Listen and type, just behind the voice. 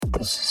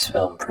This is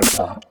Film for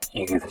Thought.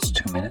 You give us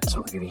 2 minutes,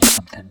 we'll give you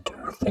something to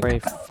think Story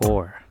about.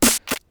 4.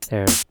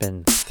 There have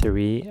been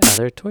 3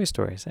 other Toy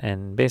Stories,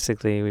 and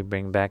basically we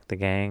bring back the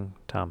gang: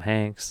 Tom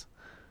Hanks,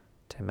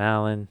 Tim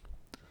Allen,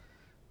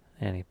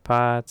 Annie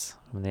Potts,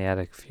 and they add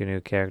a few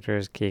new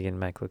characters: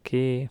 Keegan-Michael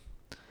Key,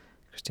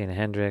 Christina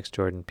Hendricks,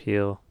 Jordan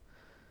Peele,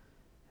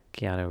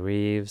 Keanu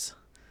Reeves.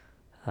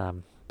 But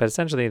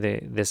essentially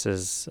this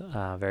is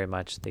very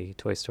much the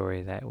Toy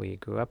Story that we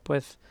grew up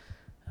with,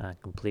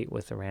 complete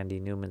with the Randy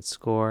Newman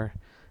score.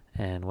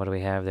 And what do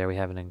we have there? We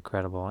have an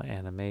incredible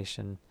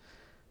animation.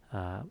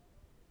 And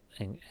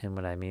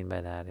what I mean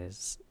by that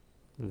is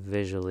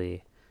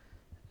visually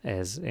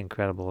as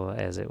incredible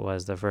as it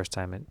was the first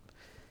time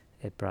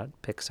it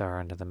brought Pixar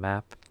onto the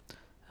map.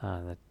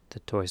 The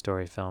Toy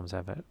Story films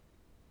have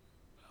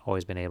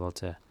always been able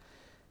to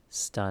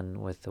stun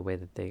with the way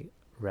that they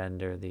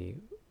render the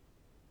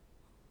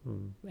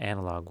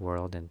analog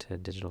world into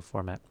digital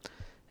format.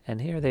 And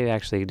here they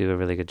actually do a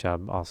really good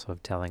job also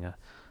of telling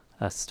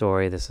a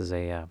story. This is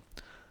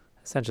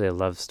essentially a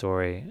love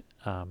story.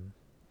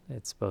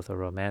 It's both a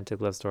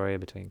romantic love story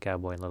between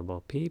Cowboy and Little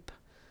Bo Peep,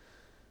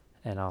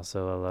 and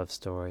also a love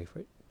story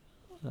for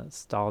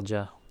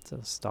nostalgia. It's a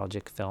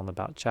nostalgic film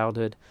about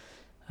childhood,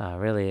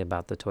 really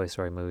about the Toy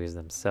Story movies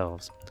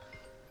themselves.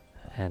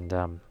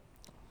 And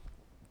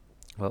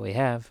what we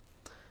have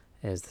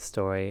is the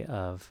story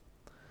of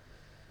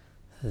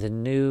the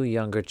new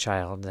younger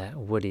child that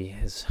Woody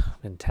has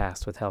been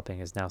tasked with helping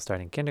is now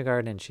starting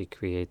kindergarten, and she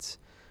creates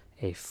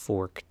a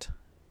forked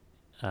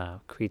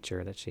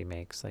creature that she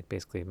makes, like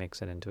basically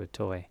makes it into a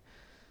toy,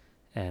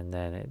 and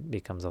then it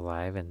becomes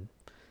alive, and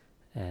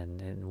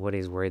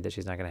Woody's worried that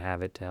she's not going to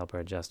have it to help her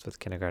adjust with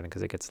kindergarten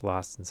because it gets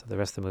lost. And so the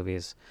rest of the movie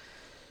is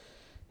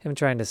him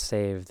trying to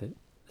save the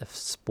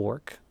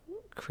spork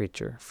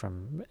creature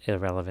from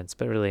irrelevance,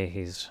 but really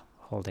he's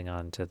holding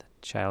on to the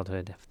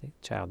childhood of the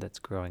child that's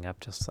growing up,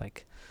 just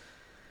like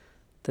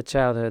the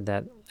childhood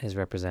that is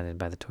represented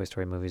by the Toy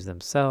Story movies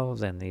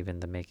themselves, and even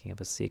the making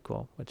of a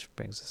sequel, which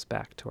brings us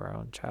back to our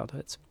own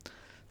childhoods.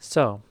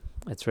 So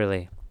it's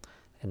really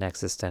an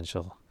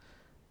existential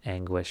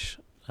anguish,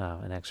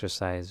 an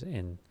exercise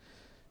in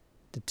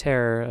the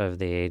terror of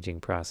the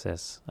aging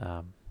process,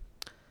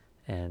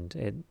 and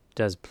it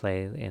does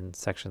play in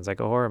sections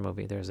like a horror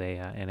movie. There's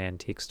an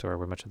antique store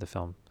where much of the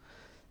film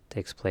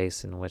takes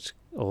place, in which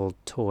old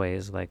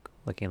toys, like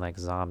looking like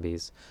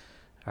zombies,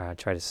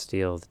 try to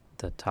steal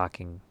the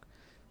talking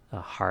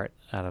heart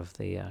out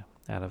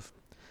of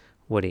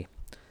Woody.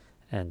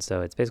 And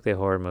so it's basically a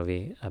horror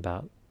movie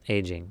about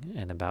aging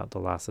and about the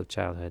loss of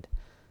childhood.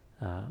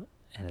 And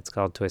it's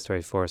called Toy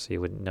Story 4, so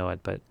you wouldn't know it,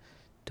 but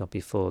don't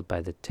be fooled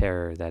by the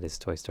terror that is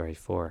Toy Story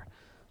 4.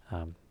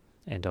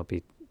 And don't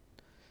be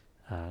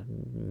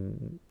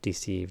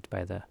deceived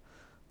by the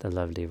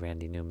lovely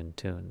Randy Newman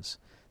tunes.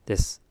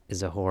 This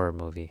is a horror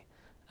movie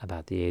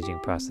about the aging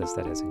process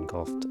that has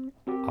engulfed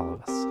all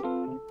of us.